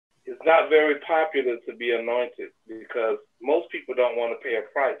not very popular to be anointed because most people don't want to pay a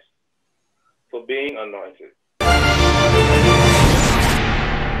price for being anointed.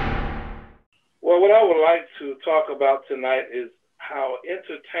 Well, what I would like to talk about tonight is how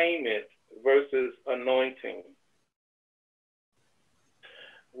entertainment versus anointing.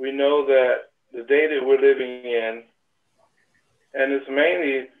 We know that the day that we're living in, and it's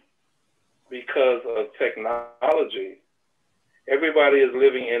mainly because of technology, everybody is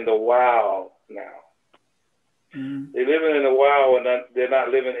living in the wow now. They're living in the wow and they're not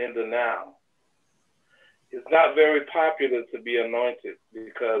living in the now. It's not very popular to be anointed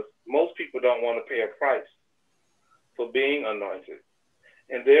because most people don't want to pay a price for being anointed.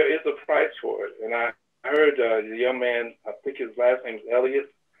 And there is a price for it. And I heard the young man, I think his last name is Elliott,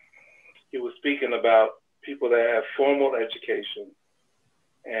 he was speaking about people that have formal education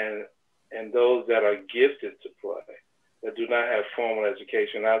and those that are gifted to play, that do not have formal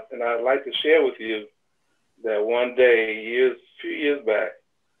education. And I'd like to share with you that one day, a few years back,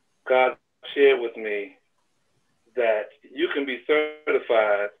 God shared with me that you can be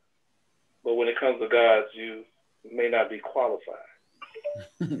certified, but when it comes to God, you may not be qualified.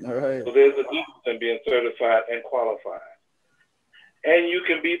 All right. So there's a difference in being certified and qualified. And you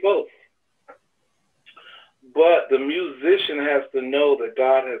can be both. But the musician has to know that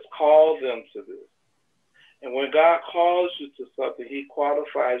God has called them to this. And when God calls you to something, he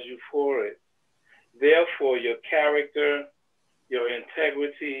qualifies you for it. Therefore, your character, your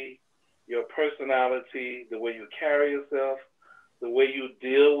integrity, your personality, the way you carry yourself, the way you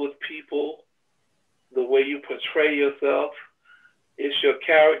deal with people, the way you portray yourself, it's your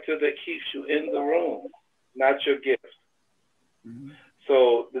character that keeps you in the room, not your gift.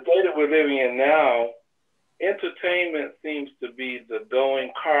 So the day that we're living in now, entertainment seems to be the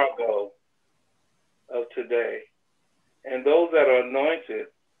going cargo of today. And those that are anointed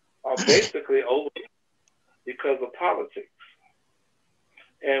are basically over because of politics.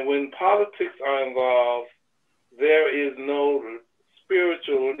 And when politics are involved, there is no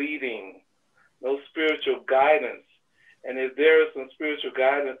spiritual leading, no spiritual guidance. And if there is some spiritual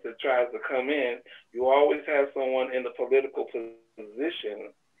guidance that tries to come in, you always have someone in the political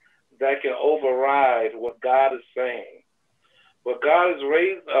position that can override what God is saying. But God has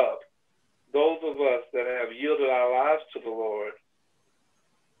raised up those of us that have yielded our lives to the Lord.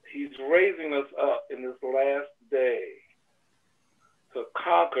 He's raising us up in this last day to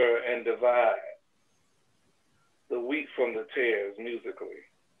conquer and divide the wheat from the tares musically.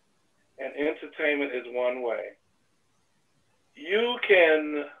 And entertainment is one way. You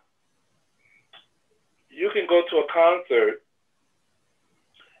can go to a concert,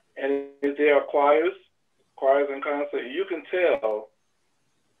 and if there are choirs in concert, you can tell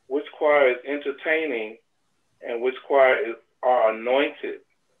which choir is entertaining and which choir are anointed.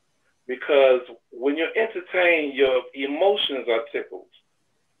 Because when you're entertained, your emotions are tickled.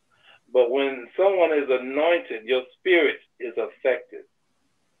 But when someone is anointed, your spirit is affected.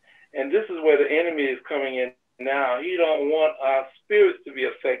 And this is where the enemy is coming in now. He don't want our spirits to be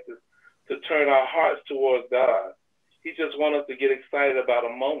affected, to turn our hearts towards God. He just wants us to get excited about a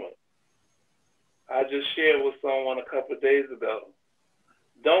moment. I just shared with someone a couple of days ago.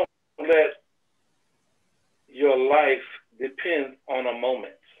 Don't let your life depend on a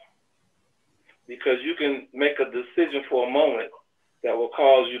moment, because you can make a decision for a moment that will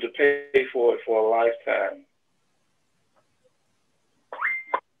cause you to pay for it for a lifetime.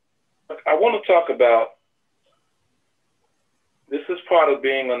 I want to talk about, this is part of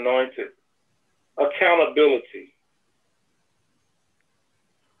being anointed, accountability.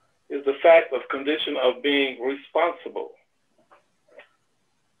 Is the fact of condition of being responsible.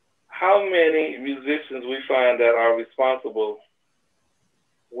 How many musicians we find that are responsible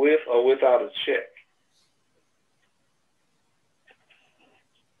with or without a check?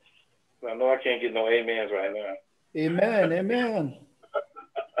 I know I can't get no amens right now. Amen, amen.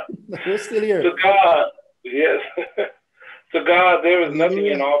 We're still here. To God, yes. To God, there is nothing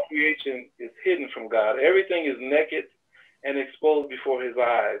in all creation is hidden from God. Everything is naked and exposed before his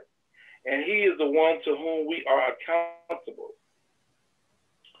eyes. And he is the one to whom we are accountable.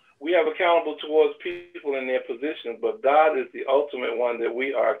 We are accountable towards people in their positions, but God is the ultimate one that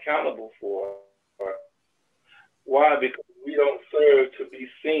we are accountable for. Why? Because we don't serve to be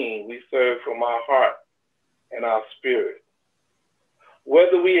seen. We serve from our heart and our spirit.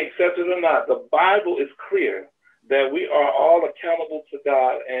 Whether we accept it or not, the Bible is clear that we are all accountable to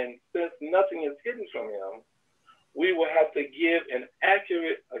God, and since nothing is hidden from him, we will have to give an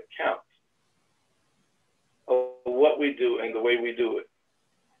accurate account of what we do and the way we do it.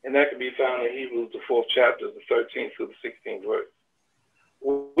 And that can be found in Hebrews, the 4th chapter, the 13th to the 16th verse.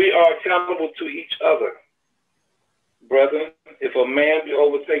 We are accountable to each other. Brethren, if a man be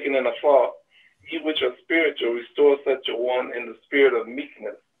overtaken in a fault, he which are spiritual restore such a one in the spirit of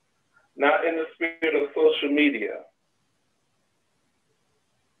meekness, not in the spirit of social media,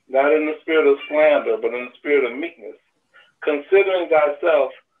 not in the spirit of slander, but in the spirit of meekness. Considering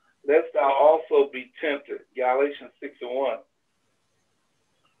thyself, lest thou also be tempted. Galatians 6:1.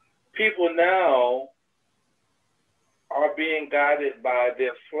 People now are being guided by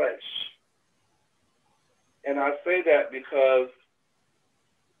their flesh. And I say that because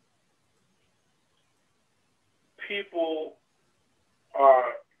people are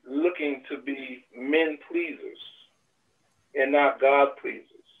looking to be men pleasers and not God pleasers.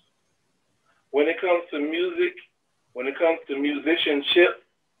 When it comes to music, when it comes to musicianship,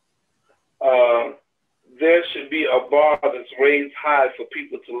 there should be a bar that's raised high for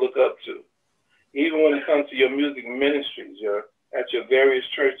people to look up to. Even when it comes to your music ministries, at your various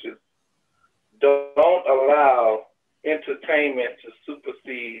churches, don't allow entertainment to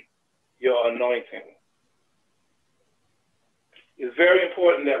supersede your anointing. It's very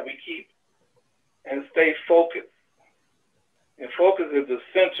important that we keep and stay focused. And focus is the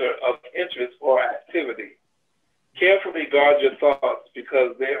center of interest or activity. Carefully guard your thoughts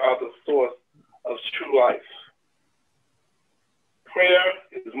because they are the source of true life. Prayer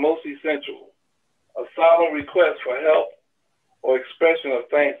is most essential. A solemn request for help or expression of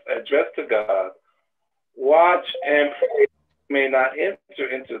thanks addressed to God. Watch and pray may not enter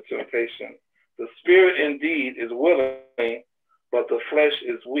into temptation. The spirit indeed is willing, but the flesh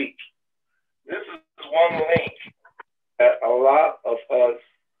is weak. This is one link that a lot of us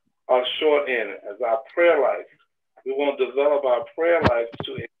are short in as our prayer life. We want to develop our prayer life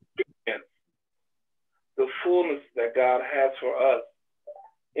to experience the fullness that God has for us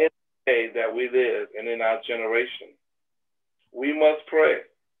in the day that we live and in our generation. We must pray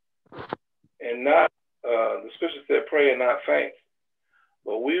and not, the scripture said pray and not faint,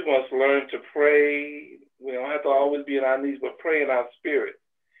 but we must learn to pray. We don't have to always be in our knees, but pray in our spirit,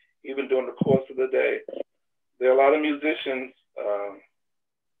 even during the course of the day. There are a lot of musicians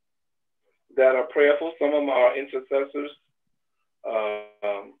that are prayerful. Some of them are intercessors.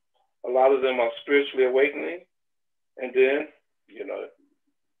 A lot of them are spiritually awakening. And then,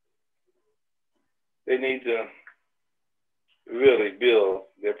 they need to really build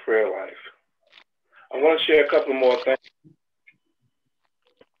their prayer life. I want to share a couple more things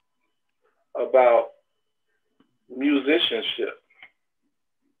about musicianship.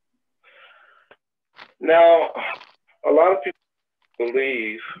 Now, a lot of people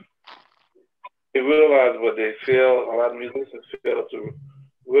believe, they realize what they feel. A lot of musicians fail to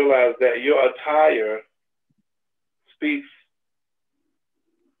realize that your attire speaks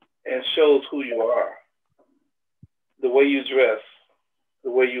and shows who you are. The way you dress,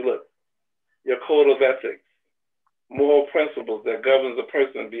 the way you look, your code of ethics, moral principles that governs a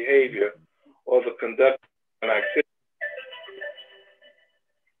person's behavior or the conduct of an activity.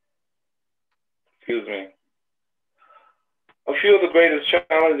 Excuse me. A few of the greatest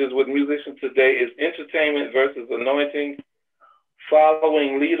challenges with musicians today is entertainment versus anointing,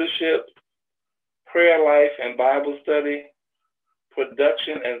 following leadership, prayer life and Bible study,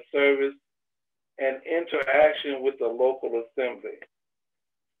 production and service, and interaction with the local assembly.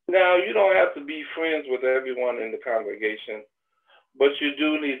 Now, you don't have to be friends with everyone in the congregation, but you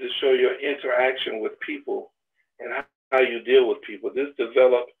do need to show your interaction with people and how you deal with people. This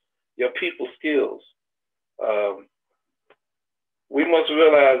develops your people skills. We must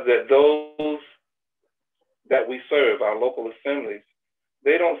realize that those that we serve, our local assemblies,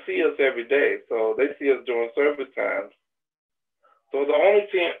 they don't see us every day, so they see us during service times. So the only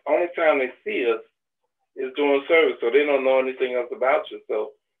time they see us is during service, so they don't know anything else about you.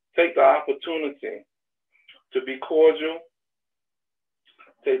 So take the opportunity to be cordial,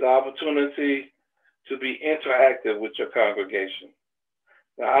 take the opportunity to be interactive with your congregation.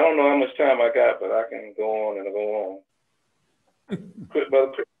 Now, I don't know how much time I got, but I can go on and go on. Quick,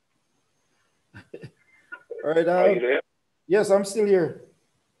 brother. All right. Are you there? Yes, I'm still here.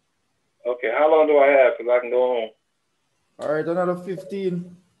 Okay, how long do I have? Because I can go on. All right, another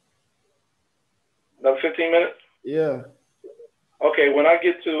 15. Another 15 minutes? Yeah. Okay, when I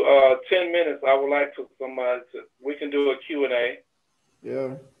get to 10 minutes, I would like for somebody to, we can do a Q&A.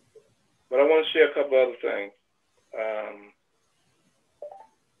 Yeah. But I want to share a couple other things.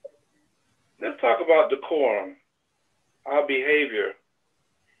 Let's talk about decorum, our behavior.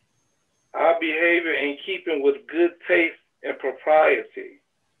 Our behavior in keeping with good taste and propriety.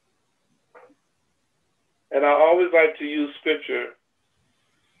 And I always like to use scripture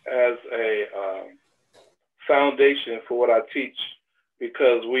as a foundation for what I teach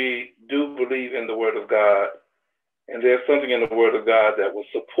because we do believe in the Word of God, and there's something in the Word of God that will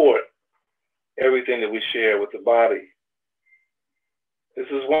support everything that we share with the body. This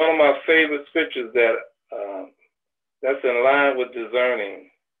is one of my favorite scriptures that's in line with discerning.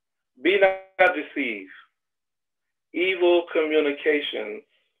 Be not deceived. Evil communications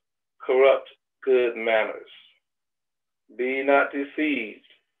corrupt good manners. Be not deceived.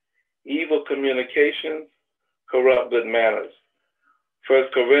 Evil communications corrupt good manners. 1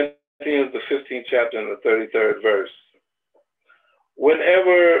 Corinthians, the 15th chapter and the 33rd verse.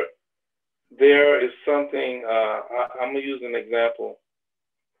 Whenever there is something, I'm going to use an example.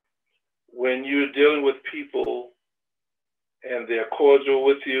 When you're dealing with people and they're cordial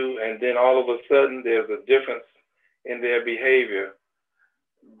with you, and then all of a sudden there's a difference in their behavior,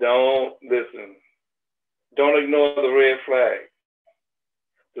 don't listen. Don't ignore the red flag.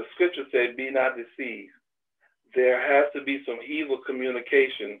 The scripture said, be not deceived. There has to be some evil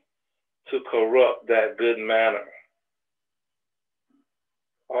communication to corrupt that good manner.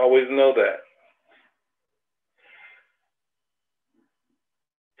 Always know that.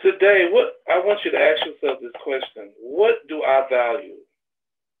 Today, I want you to ask yourself this question. What do I value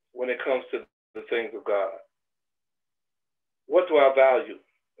when it comes to the things of God? What do I value?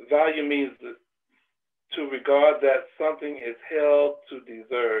 Value means to regard that something is held to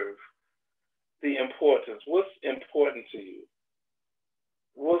deserve the importance. What's important to you?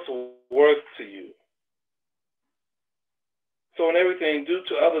 What's worth to you? So in everything, do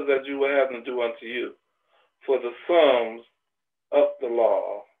to others as you will have them do unto you. For this sums up the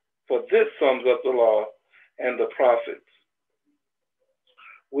law and the prophets.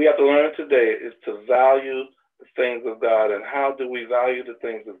 We have to learn today is to value the things of God. And how do we value the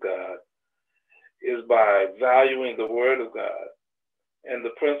things of God? Is by valuing the Word of God and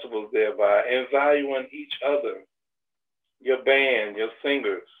the principles thereby, and valuing each other, your band, your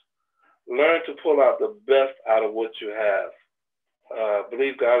singers. Learn to pull out the best out of what you have. I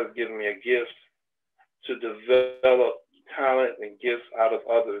believe God has given me a gift to develop talent and gifts out of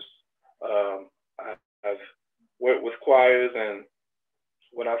others. I've worked with choirs, and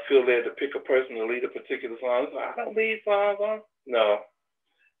when I feel led to pick a person to lead a particular song, I don't lead songs. No,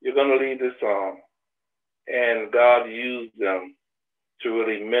 you're going to lead this song. And God used them to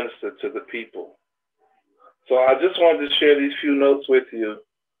really minister to the people. So I just wanted to share these few notes with you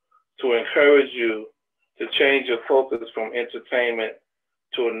to encourage you to change your focus from entertainment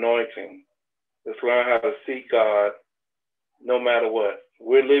to anointing. Let's learn how to seek God no matter what.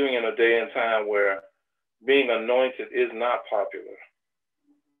 We're living in a day and time where being anointed is not popular,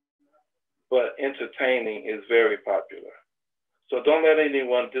 but entertaining is very popular. So don't let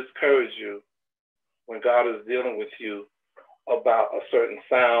anyone discourage you when God is dealing with you about a certain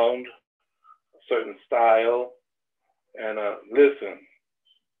sound, a certain style. And listen,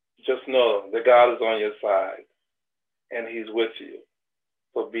 just know that God is on your side and he's with you.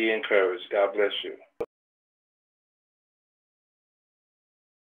 So be encouraged. God bless you.